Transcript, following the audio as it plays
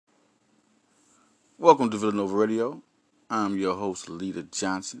Welcome to Villanova Radio. I'm your host, Lita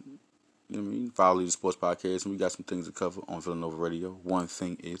Johnson. You know what I mean? Follow Lita Sports Podcast, and we got some things to cover on Villanova Radio. One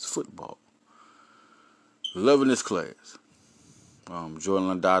thing is football. Loving this class.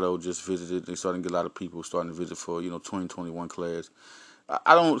 Jordan Landato just visited. They're starting to get a lot of people starting to visit for 2021 class.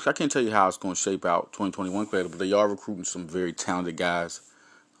 I can't tell you how it's going to shape out 2021 class, but they are recruiting some very talented guys.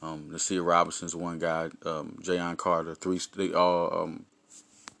 Nasir Robinson's one guy. Jayon Carter. They all.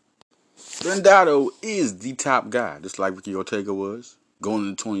 Landato is the top guy, just like Ricky Ortega was going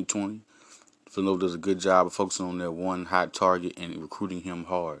into 2020. Villanova does a good job of focusing on that one hot target and recruiting him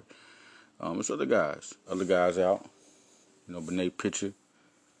hard. It's other guys out. Benet Pitcher,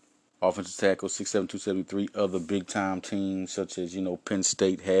 offensive tackle, 6'7", 273. Other big-time teams such as, Penn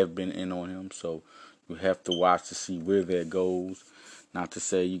State have been in on him. So you have to watch to see where that goes. Not to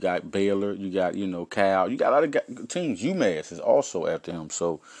say you got Baylor, you got, Cal. You got a lot of teams. UMass is also after him.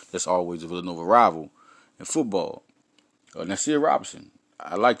 So that's always a Villanova rival in football. Nasir Robinson.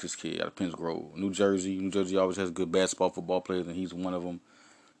 I like this kid out of Penns Grove, New Jersey. New Jersey always has good basketball, football players, and he's one of them.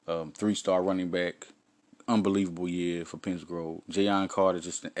 3-star running back. Unbelievable year for Penns Grove. Jayon Carter,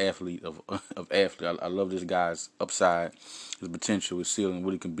 just an athlete of athlete. I love this guy's upside, his potential, his ceiling,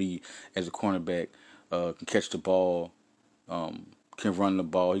 what he can be as a cornerback. Can catch the ball, can run the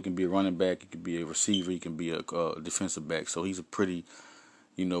ball. He can be a running back. He can be a receiver. He can be a defensive back. So he's a pretty,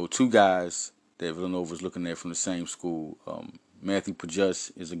 two guys that Villanova is looking at from the same school. Matthew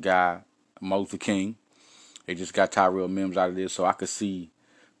Pajus is a guy, Martin Luther King. They just got Tyrell Mims out of there, so I could see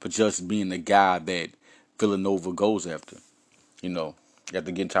Pajus being the guy that Villanova goes after.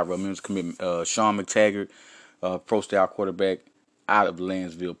 After getting Tyrell Mims, commit Sean McTaggart, pro-style quarterback out of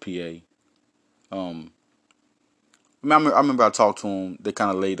Lansville, PA. I remember I talked to him. They kind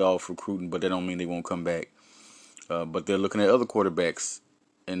of laid off recruiting, but that don't mean they won't come back. But they're looking at other quarterbacks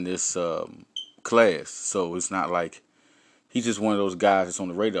in this class, so it's not like he's just one of those guys that's on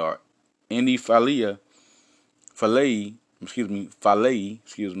the radar. Andy Falei, he's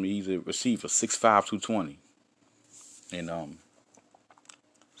a receiver, 6'5", 220. And so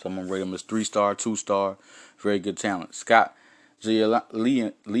I'm going to rate him as 3-star, 2-star, very good talent. Scott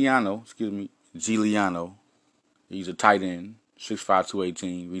Giuliano, he's a tight end, 6'5",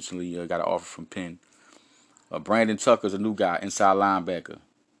 218. Recently got an offer from Penn. Brandon Tucker's a new guy, inside linebacker.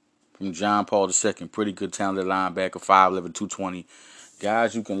 From John Paul II, pretty good talented linebacker, 5'11", 220.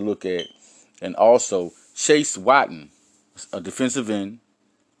 Guys you can look at. And also, Chase Watton, a defensive end,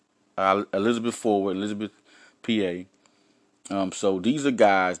 Elizabeth, PA. So these are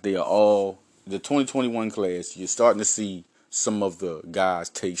guys, they are all, the 2021 class, you're starting to see some of the guys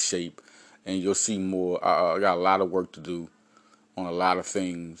take shape. And you'll see more. I got a lot of work to do on a lot of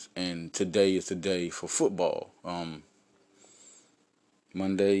things. And today is the day for football.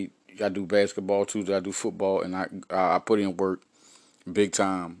 Monday, I do basketball. Tuesday, I do football. And I put in work big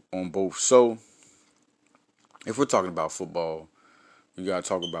time on both. So, if we're talking about football, we got to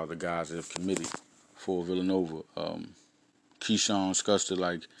talk about the guys that have committed for Villanova. Keyshawn Scuster,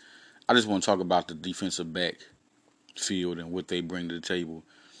 I just want to talk about the defensive back field and what they bring to the table.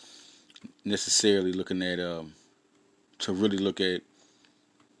 Necessarily looking at, to really look at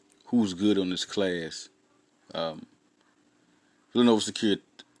who's good on this class. Villanova secured,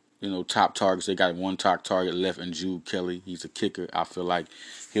 top targets. They got one top target left in Jude Kelly. He's a kicker. I feel like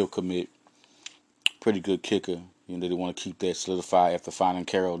he'll commit. Pretty good kicker. They want to keep that solidified after finding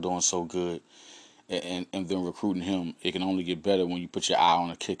Carroll doing so good and then recruiting him. It can only get better when you put your eye on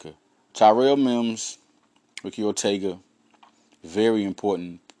a kicker. Tyrell Mims, Ricky Ortega, very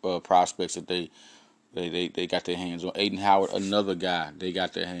important prospects that they got their hands on. Aiden Howard, another guy they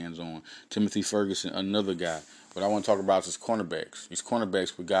got their hands on. Timothy Ferguson, another guy. What I want to talk about is cornerbacks. These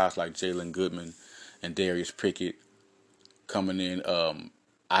cornerbacks with guys like Jalen Goodman and Darius Pickett coming in,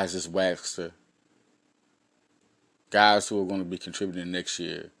 Isaac Waxter. Guys who are going to be contributing next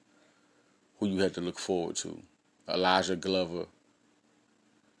year, who you have to look forward to. Elijah Glover.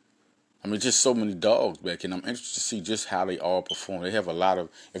 Just so many dogs back, and I'm interested to see just how they all perform. They have a lot of,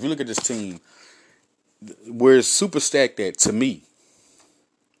 if you look at this team, where it's super stacked at, to me,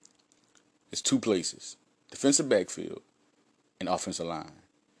 it's two places. Defensive backfield and offensive line.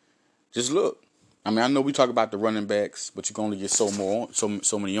 Just look. I know we talk about the running backs, but you can only get so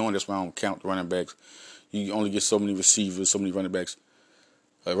many on. That's why I don't count the running backs. You only get so many receivers, so many running backs.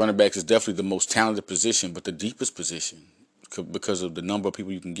 Running backs is definitely the most talented position, but the deepest position because of the number of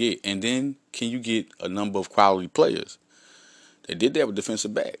people you can get. And then, can you get a number of quality players? They did that with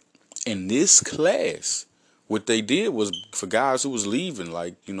defensive back. In this class, what they did was for guys who was leaving,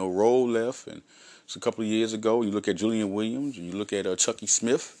 Roll left, and it's a couple of years ago. You look at Julian Williams, and you look at Chucky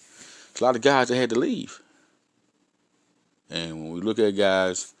Smith. It's a lot of guys that had to leave. And when we look at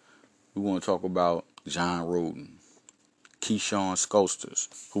guys, we want to talk about John Roden, Keyshawn Scolsters,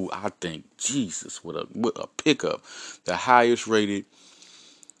 who I think, Jesus, what a pickup. The highest rated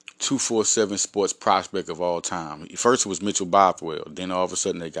 247 sports prospect of all time. First it was Mitchell Bothwell. Then all of a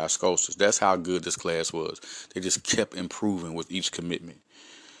sudden they got Scolsters. That's how good this class was. They just kept improving with each commitment.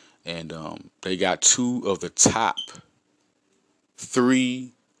 And they got 2 of the top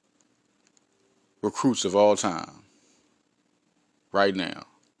 3 recruits of all time right now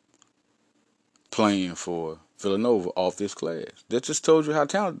playing for Villanova off this class. That just told you how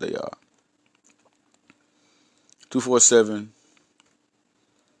talented they are. 247.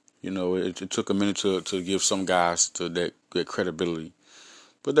 It took a minute to give some guys to that credibility.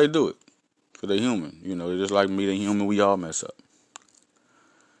 But they do it. Because they're human. They're just like me. They're human. We all mess up.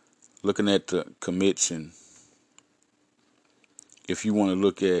 Looking at the commits, and if you want to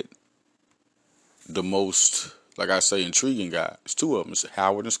look at the most, like I say, intriguing guys, it's 2 of them. It's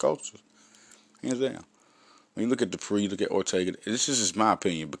Howard and Scolsters. Hands down. When you look at Dupree, look at Ortega, this is just my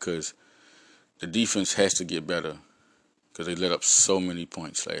opinion because the defense has to get better because they let up so many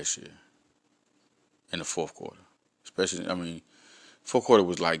points last year in the fourth quarter. Especially, fourth quarter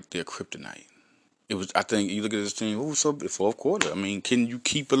was like their kryptonite. It was. I think you look at this team. So the fourth quarter. Can you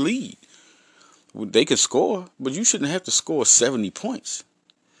keep a lead? They can score, but you shouldn't have to score 70 points.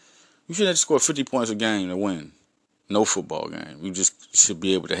 You shouldn't have to score 50 points a game to win. No football game. You just should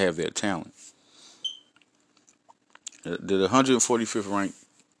be able to have that talent. The 145th ranked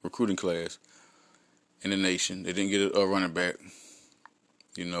recruiting class in the nation. They didn't get a running back.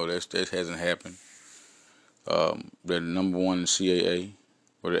 That hasn't happened. They're number 1 in CAA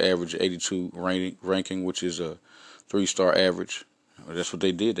with an average 82 ranking, which is a 3-star average. That's what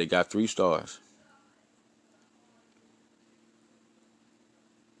they did. They got 3 stars.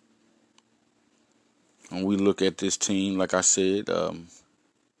 When we look at this team, like I said, the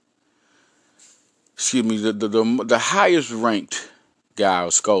highest ranked guy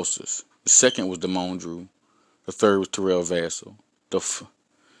was Scolsters. The second was Damone Drew. The third was Terrell Vassell.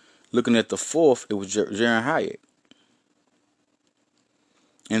 Looking at the fourth, it was Jaron Hyatt.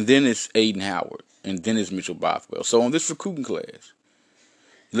 And then it's Aiden Howard. And then it's Mitchell Bothwell. So on this recruiting class,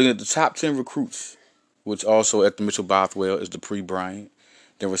 looking at the top 10 recruits, which also at the Mitchell Bothwell is Dupree Bryant,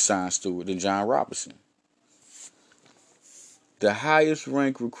 then Rasan Stewart, then John Robinson. The highest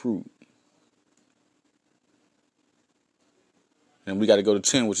ranked recruit. And we got to go to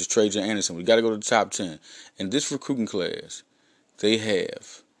 10, which is Trajan Anderson. We got to go to the top 10. In this recruiting class, they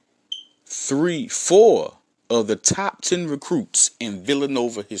have 4 of the top 10 recruits in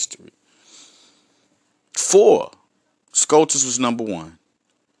Villanova history. 4. Scolters was number 1.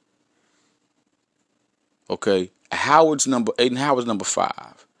 Okay. Aiden Howard's number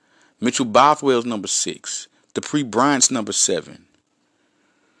 5. Mitchell Bothwell's number 6. Dupree Bryant's number 7.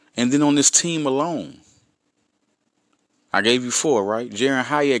 And then on this team alone, I gave you 4, right? Jaron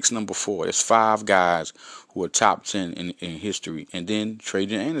Hyatt's number 4. That's 5 guys who are top 10 in history. And then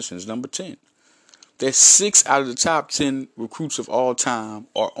Trajan Anderson's number 10. There's 6 out of the top 10 recruits of all time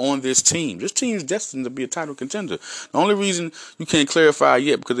are on this team. This team is destined to be a title contender. The only reason you can't clarify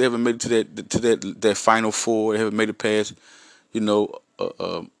yet because they haven't made it to that final 4. They haven't made it past,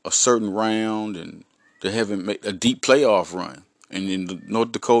 a certain round, and they haven't made a deep playoff run. And in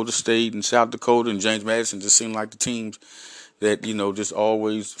North Dakota State and South Dakota and James Madison just seem like the teams that, just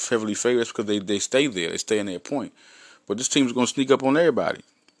always heavily favor us because they stay there. They stay in their point. But this team's going to sneak up on everybody.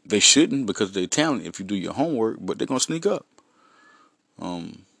 They shouldn't because they're talented if you do your homework, but they're going to sneak up.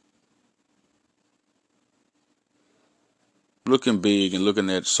 Looking big and looking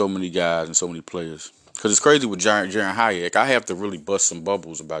at so many guys and so many players. Because it's crazy with Jaron Hyatt. I have to really bust some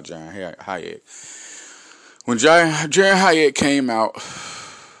bubbles about Jaron Hyatt. When Jaron Hyatt came out,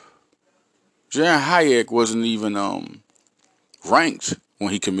 Jaron Hyatt wasn't even ranked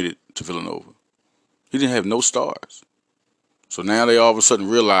when he committed to Villanova. He didn't have no stars. So now they all of a sudden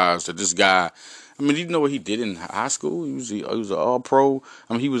realize that this guy, you know what he did in high school? He was an all-pro.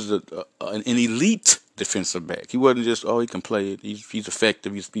 He was an elite defensive back. He wasn't just, he can play it. He's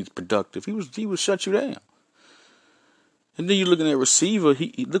effective. He's productive. He would shut you down. And then you're looking at receiver.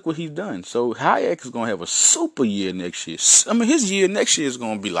 Look what he's done. So Hayek is going to have a super year next year. His year next year is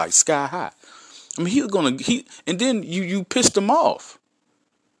going to be like sky high. And then you pissed him off.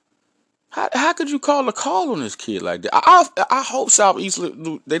 How could you call a call on this kid like that? I hope Southeast,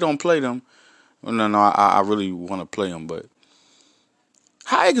 they don't play them. No, I really want to play them, but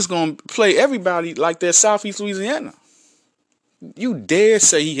Hayek is going to play everybody like they're Southeast Louisiana. You dare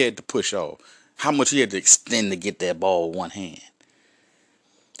say he had to push off? How much he had to extend to get that ball with one hand?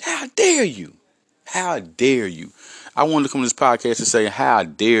 How dare you? How dare you? I wanted to come to this podcast and say, how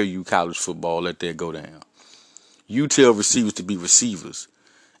dare you, college football, let that go down? You tell receivers to be receivers,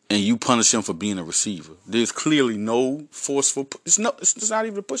 and you punish them for being a receiver. There's clearly no forceful. It's not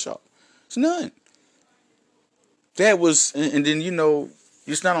even a push off. It's none. That was, and then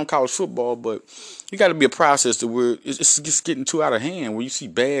it's not on college football, but you got to be a process to where it's just getting too out of hand. Where you see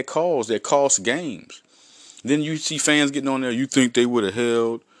bad calls that cost games. Then you see fans getting on there. You think they would have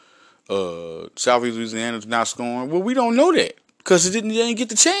held Southeast Louisiana's not scoring? Well, we don't know that because they didn't get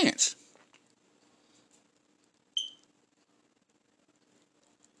the chance.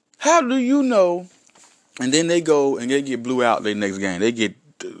 How do you know? And then they go and they get blew out their next game. They get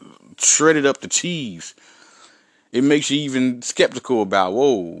shredded up to cheese. It makes you even skeptical about,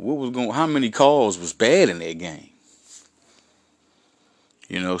 whoa, what was going? How many calls was bad in that game?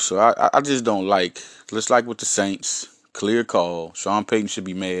 So I just don't like. Let's like with the Saints. Clear call. Sean Payton should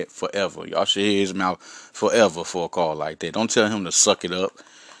be mad forever. Y'all should hear his mouth forever for a call like that. Don't tell him to suck it up.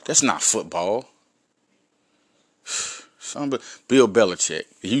 That's not football. Bill Belichick,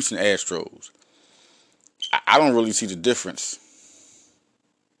 the Houston Astros. I don't really see the difference.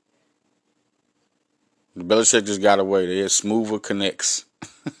 The Belichick just got away. They had smoother connects.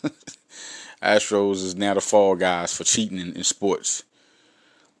 Astros is now the fall guys for cheating in sports.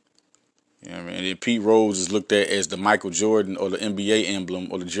 You know what I mean? And Pete Rose is looked at as the Michael Jordan or the NBA emblem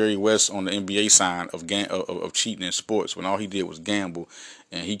or the Jerry West on the NBA sign of cheating in sports when all he did was gamble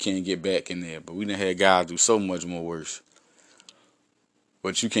and he can't get back in there. But we done had guys do so much more worse.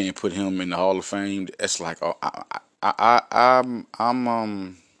 But you can't put him in the Hall of Fame. That's like, that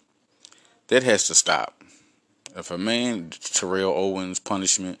has to stop. If a man, Terrell Owens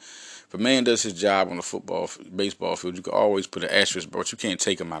punishment, if a man does his job on the baseball field, you can always put an asterisk, but you can't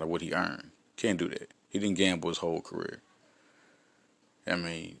take him out of what he earned. Can't do that. He didn't gamble his whole career. I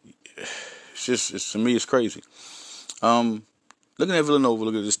mean, to me, it's crazy. Looking at Villanova,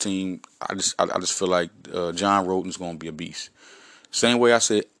 look at this team. I just feel like John Roden's going to be a beast. Same way I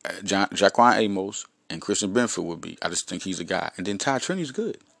said Jaquan Amos and Christian Benford would be. I just think he's a guy. And then Ty Trinity's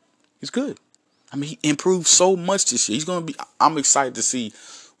good. He's good. I mean, he improved so much this year. He's going to be. I'm excited to see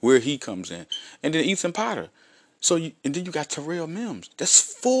where he comes in. And then Ethan Potter. And then you got Terrell Mims. That's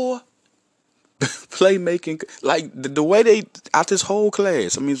 4 playmaking. Like the way they out this whole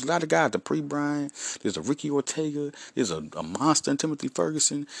class. I mean, there's a lot of guys. The Bryant. There's a Ricky Ortega. There's a monster in Timothy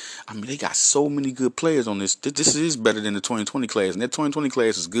Ferguson. I mean, they got so many good players on this. This is better than the 2020 class, and that 2020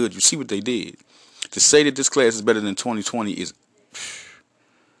 class is good. You see what they did. To say that this class is better than 2020 is.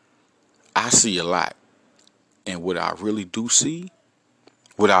 I see a lot. And what I really do see,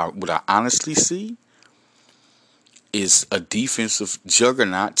 what I honestly see, is a defensive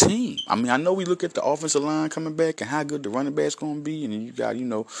juggernaut team. I mean, I know we look at the offensive line coming back and how good the running back's going to be, and then you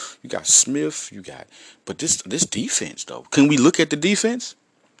got Smith, but this defense though. Can we look at the defense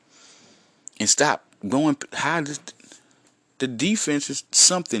and stop going high? The defense is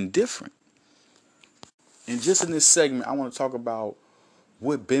something different. And just in this segment, I want to talk about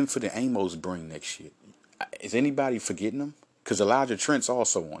what Benford and Amos bring next year. Is anybody forgetting them? Because Elijah Trent's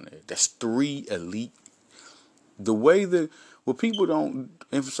also on there. That's 3 elite. The way that what people don't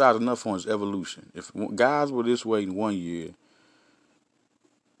emphasize enough on is evolution. If guys were this way in 1 year,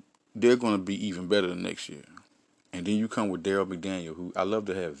 they're going to be even better the next year. And then you come with Darryl McDaniel, who I love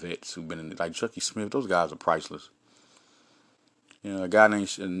to have vets who've been in it, like Chucky Smith. Those guys are priceless. A guy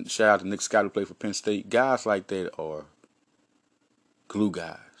named shout out to Nick Scott who played for Penn State. Guys like that are glue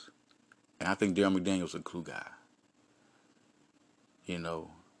guys. And I think Darryl McDaniel's a glue guy.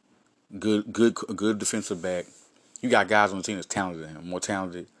 Good defensive back. You got guys on the team that's talented than him, more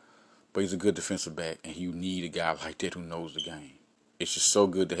talented, but he's a good defensive back, and you need a guy like that who knows the game. It's just so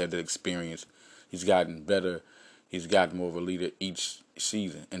good to have that experience. He's gotten better. He's gotten more of a leader each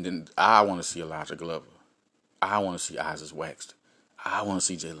season. And then I want to see Elijah Glover. I want to see Isaac Waxed. I want to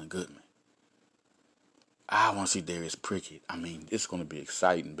see Jalen Goodman. I want to see Darius Prickett. I mean, it's going to be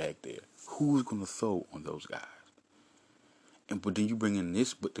exciting back there. Who's going to throw on those guys? But then you bring in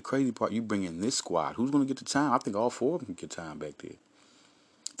this, but the crazy part, you bring in this squad. Who's going to get the time? I think all 4 of them can get time back there.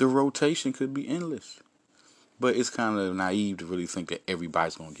 The rotation could be endless. But it's kind of naive to really think that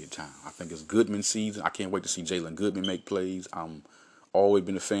everybody's going to get time. I think it's Goodman's season. I can't wait to see Jalen Goodman make plays. I'm always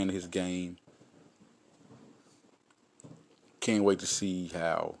been a fan of his game. Can't wait to see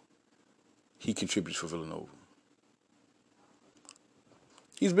how he contributes for Villanova.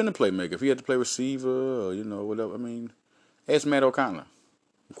 He's been a playmaker. If he had to play receiver or, whatever, I mean, ask Matt O'Connor,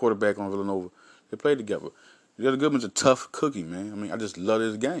 quarterback on Villanova. They played together. Jalen Goodman's a tough cookie, man. I mean, I just love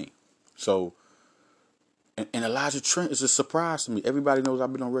his game. So, And Elijah Trent is a surprise to me. Everybody knows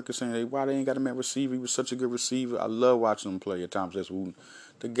I've been on record saying, hey, why they ain't got him at receiver? He was such a good receiver. I love watching him play at times. That's Wooten.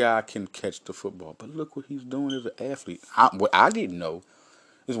 The guy can catch the football. But look what he's doing as an athlete. What I didn't know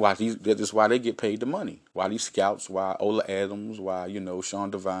is why they get paid the money. Why these scouts, why Ola Adams, why,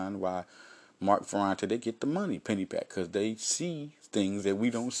 Sean Devine, why Mark Ferrante, they get the money, penny pack, because they see things that we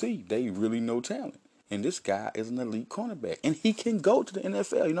don't see. They really know talent. And this guy is an elite cornerback. And he can go to the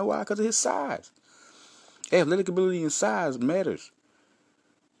NFL. You know why? Because of his size. Athletic ability and size matters.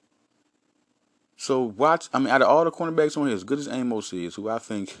 So out of all the cornerbacks on here, as good as Amos is, who I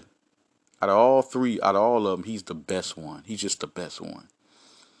think, out of all of them, he's the best one. He's just the best one.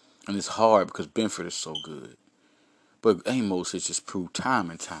 And it's hard because Benford is so good. But Amos has just proved time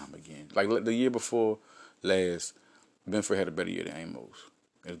and time again. Like the year before last, Benford had a better year than Amos.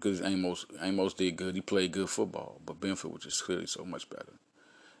 As good as Amos did good. He played good football. But Benford was just clearly so much better.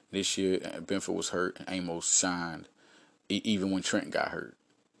 This year, Benford was hurt, and Amos shined, even when Trent got hurt.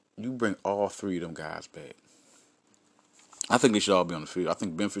 You bring all three of them guys back. I think they should all be on the field. I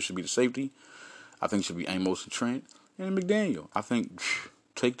think Benford should be the safety. I think it should be Amos and Trent and McDaniel. I think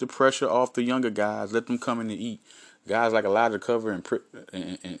take the pressure off the younger guys. Let them come in and eat. Guys like Elijah Glover and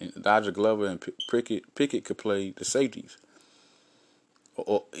Elijah Glover and Pickett could play the safeties,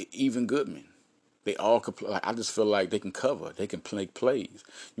 or even Goodman. They all could play. I just feel like they can cover. They can make plays.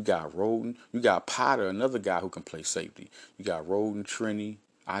 You got Roden. You got Potter, another guy who can play safety. You got Roden, Trini,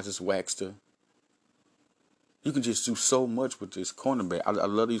 Isaac Waxter. You can just do so much with this cornerback. I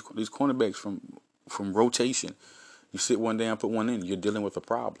love these cornerbacks from rotation. You sit one down, put one in. You're dealing with a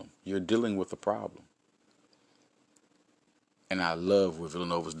problem. And I love what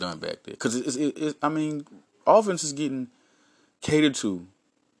Villanova's done back there. Because, offense is getting catered to,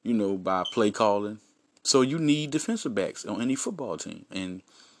 by play calling. So you need defensive backs on any football team. And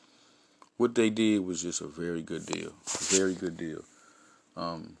what they did was just a very good deal. Very good deal.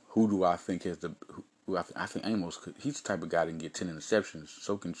 Who do I think has the... I think Amos, he's the type of guy that can get 10 interceptions.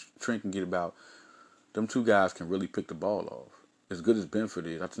 So Trent can get about... Them two guys can really pick the ball off. As good as Benford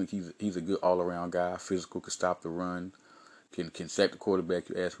is, I think he's a good all-around guy. Physical, can stop the run, can sack the quarterback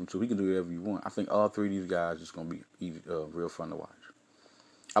you ask him to. He can do whatever you want. I think all three of these guys is going to be easy, real fun to watch.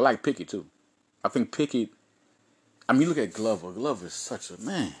 I like Pickett, too. I think Pickett... you look at Glover. Glover is such a...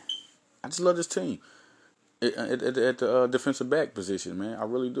 Man, I just love this team. At the defensive back position, man. I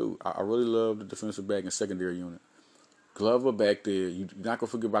really do. I really love the defensive back and secondary unit. Glover back there, you're not going to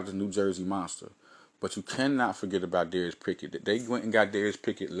forget about the New Jersey Monster. But you cannot forget about Darius Pickett. They went and got Darius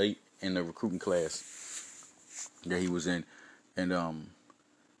Pickett late in the recruiting class that he was in. And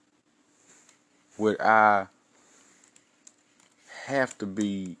what I have to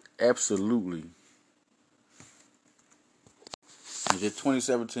be absolutely is that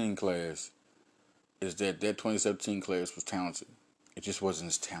 2017 class is that 2017 class was talented. It just wasn't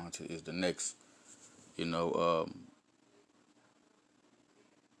as talented as the next,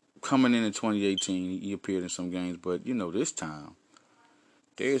 coming in 2018, he appeared in some games, but this time,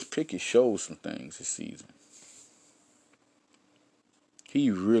 Darius Pickett showed some things this season. He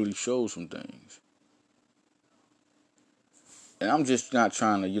really showed some things. And I'm just not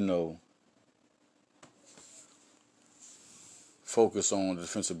trying to, focus on the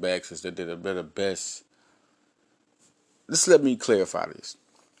defensive backs as that they're the best. Just let me clarify this.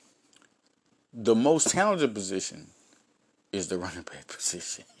 The most talented position is the running back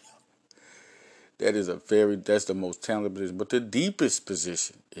position. That's the most talented position. But the deepest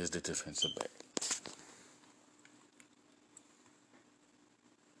position is the defensive back.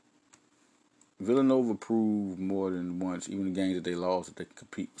 Villanova proved more than once, even the games that they lost, that they could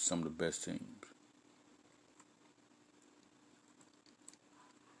compete with some of the best teams.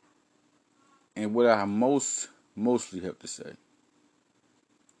 And what I mostly have to say,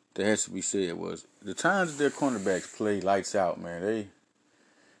 that has to be said, was the times that their cornerbacks played lights out, man.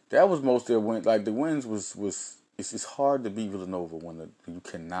 That was most of their win. Like the wins was it's hard to beat Villanova when you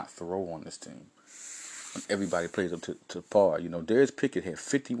cannot throw on this team. When everybody plays up to par. Darius Pickett had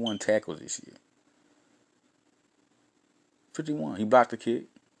 51 tackles this year. 51. He blocked the kick,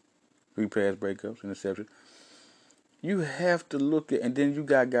 3 pass breakups, interception. You have to look at, and then you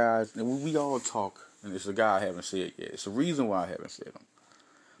got guys, and we all talk, and it's a guy I haven't said yet. It's a reason why I haven't said him.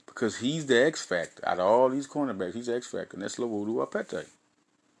 Because he's the X factor. Out of all these cornerbacks, he's the X factor, and that's Lawudu Apete.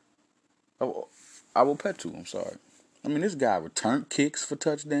 Awopetu, I'm sorry. This guy returned kicks for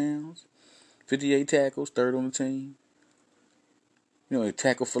touchdowns, 58 tackles, third on the team. He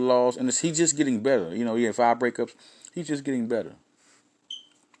tackled for loss, and he's just getting better. He had 5 breakups. He's just getting better.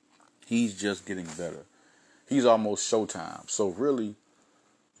 He's almost Showtime. So really,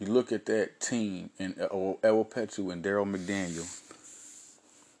 You look at that team and Elwood Petu and Daryl McDaniel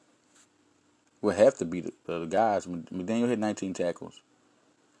would have to be the guys. McDaniel had 19 tackles.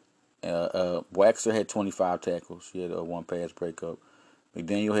 Waxer had 25 tackles. He had one pass breakup.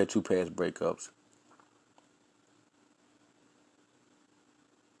 McDaniel had 2 pass breakups.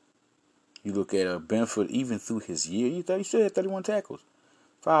 You look at Benford, even through his year, he still had 31 tackles,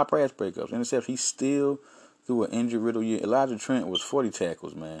 5 pass breakups, interceptions. He still, through an injury-riddled year, Elijah Trent was 40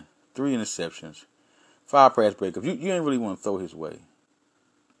 tackles, man, 3 interceptions, 5 pass breakups. You ain't really want to throw his way.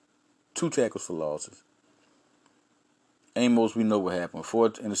 2 tackles for losses. Amos, we know what happened. 4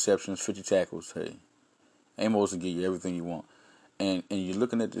 interceptions, 50 tackles. Hey, Amos will give you everything you want. And you're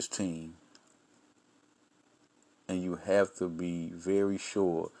looking at this team, and you have to be very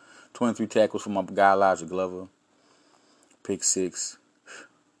sure. 23 tackles for my guy Elijah Glover. Pick 6.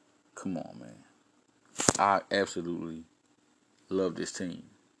 Come on, man. I absolutely love this team.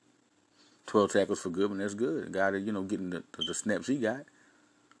 12 tackles for Goodman. That's good. A guy that, getting the snaps he got.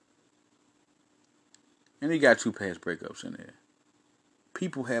 And he got 2 pass breakups in there.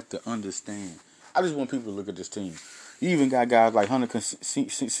 People have to understand. I just want people to look at this team. You even got guys like Hunter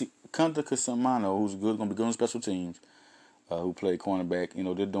Casamano, who's good, going to be good on special teams, who play cornerback.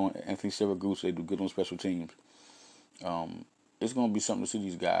 They're doing Anthony Saragusa. They do good on special teams. It's going to be something to see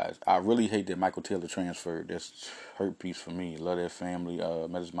these guys. I really hate that Michael Taylor transferred. That's hurt piece for me. Love that family.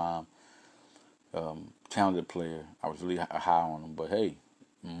 Met his mom. Talented player. I was really high on him. But hey,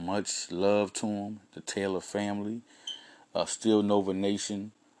 much love to him. The Taylor family. Still Nova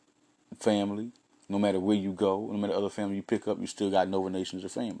Nation family. No matter where you go, no matter other family you pick up, you still got Nova Nation as a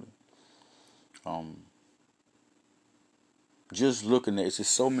family. Just looking at it's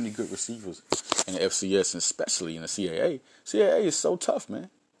just so many good receivers in the FCS, and especially in the CAA. CAA is so tough, man.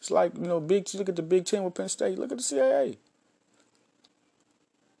 It's like, big. Look at the Big Ten with Penn State. Look at the CAA.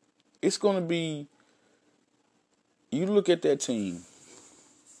 It's going to be. You look at that team,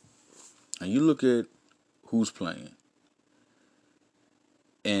 and you look at who's playing,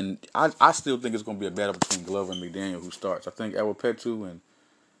 and I still think it's going to be a battle between Glover and McDaniel who starts. I think Elwood Petu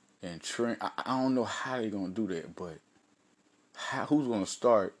and Trent. I don't know how they're going to do that, but who's going to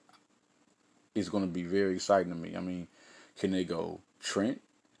start is going to be very exciting to me. I mean, can they go Trent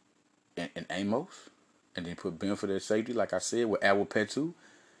and Amos, and then put Benford at safety, like I said, with Elwood Petu,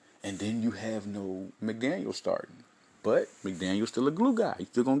 and then you have no McDaniel starting. But McDaniel's still a glue guy. He's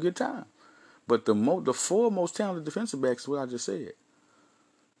still going to get time. But the 4 most talented defensive backs is what I just said.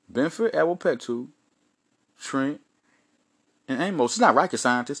 Benford, Elwood Petu, Trent, and Amos. It's not rocket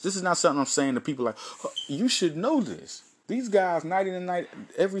scientists. This is not something I'm saying to people like, oh, you should know this. These guys, night in and night,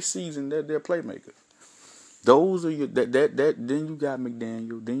 every season, they're playmakers. Those are your that. Then you got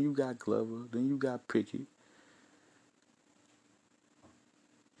McDaniel. Then you got Glover. Then you got Pickett.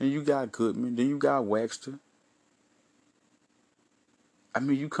 Then you got Goodman. Then you got Waxter. I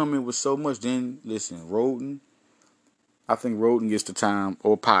mean, you come in with so much. Then listen, Roden. I think Roden gets the time,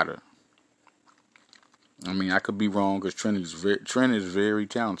 or Potter. I mean, I could be wrong because Trent is very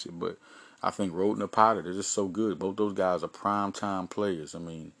talented, but I think Roden or Potter, they're just so good. Both those guys are prime time players. I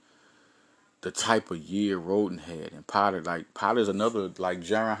mean, the type of year Roden had, and Potter's another like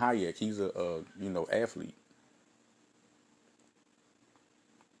Jaron Hayek. He's a athlete.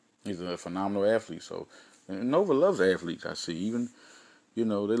 He's a phenomenal athlete. So Nova loves athletes. I see. Even they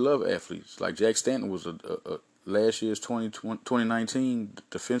love athletes. Like Jack Stanton was a last year's 2019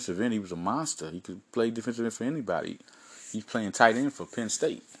 defensive end. He was a monster. He could play defensive end for anybody. He's playing tight end for Penn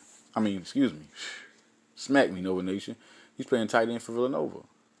State. I mean, excuse me. Smack me, Nova Nation. He's playing tight end for Villanova.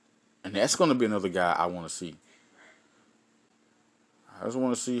 And that's going to be another guy I want to see. I just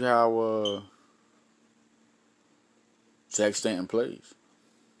want to see how Jack Stanton plays.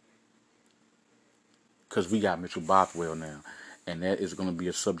 Because we got Mitchell Bothwell now. And that is going to be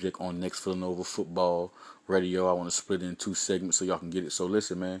a subject on next Villanova Football Radio. I want to split it in 2 segments so y'all can get it. So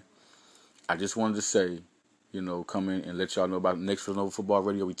listen, man. I just wanted to say, come in and let y'all know about next Villanova Football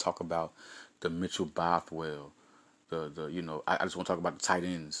Radio. We talk about the Mitchell Bothwell. I just want to talk about the tight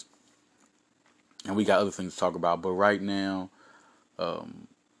ends. And we got other things to talk about. But right now,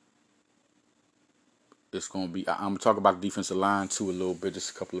 it's going to be, I'm going to talk about the defensive line too a little bit,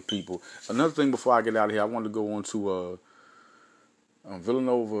 just a couple of people. Another thing before I get out of here, I want to go on to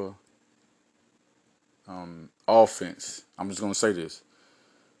Villanova offense. I'm just going to say this.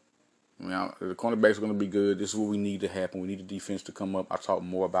 The cornerbacks are going to be good. This is what we need to happen. We need the defense to come up. I'll talk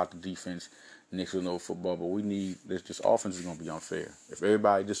more about the defense next Villanova football, but we need this offense is going to be unfair. If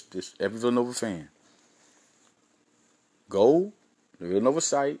everybody, every Villanova fan, go to the Villanova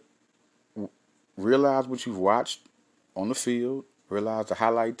site, realize what you've watched on the field, Realize the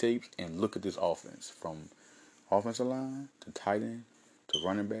highlight tapes and look at this offense from offensive line to tight end to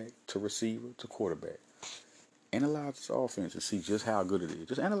running back to receiver to quarterback. Analyze this offense and see just how good it is.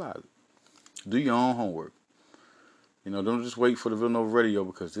 Just analyze it. Do your own homework. Don't just wait for the Villanova radio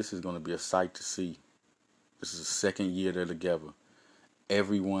because this is going to be a sight to see. This is the second year they're together.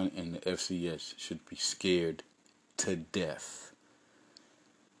 Everyone in the FCS should be scared to death.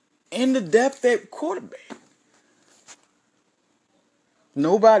 And the depth at quarterback.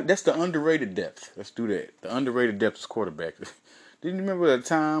 Nobody, that's the underrated depth. Let's do that. The underrated depth is quarterback. Didn't you remember a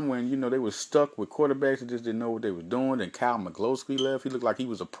time when, they were stuck with quarterbacks that just didn't know what they were doing? And Kyle McGlosky left. He looked like he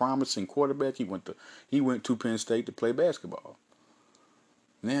was a promising quarterback. He went to Penn State to play basketball.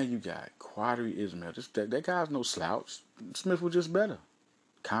 Now you got Quadri Ismail. That guy's no slouch. Smith was just better.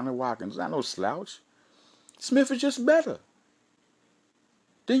 Connor Watkins, not no slouch. Smith is just better.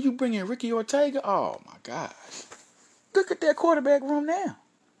 Then you bring in Ricky Ortega. Oh, my gosh. Look at that quarterback room now.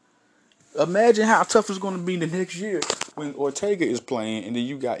 Imagine how tough it's going to be the next year when Ortega is playing and then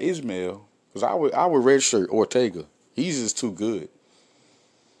you got Ismail. Because I would redshirt Ortega. He's just too good.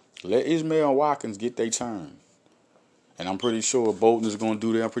 Let Ismail and Watkins get their turn. And I'm pretty sure Bolton is going to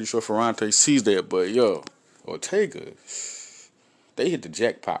do that. I'm pretty sure Ferrante sees that. But, Ortega, they hit the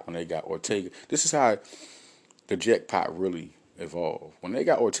jackpot when they got Ortega. This is how the jackpot really evolved. When they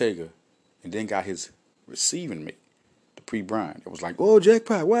got Ortega and then got his receiving mate, Dupree Bryant, it was like, oh,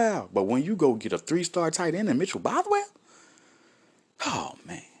 jackpot, wow. But when you go get a 3-star tight end and Mitchell Bothwell, oh,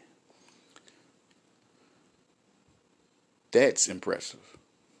 man. That's impressive.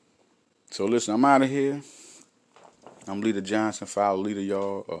 So, listen, I'm out of here. I'm Leader Johnson. Follow Leader,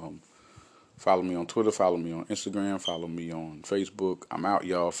 y'all. Follow me on Twitter. Follow me on Instagram. Follow me on Facebook. I'm out,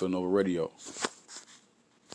 y'all. Villanova Radio.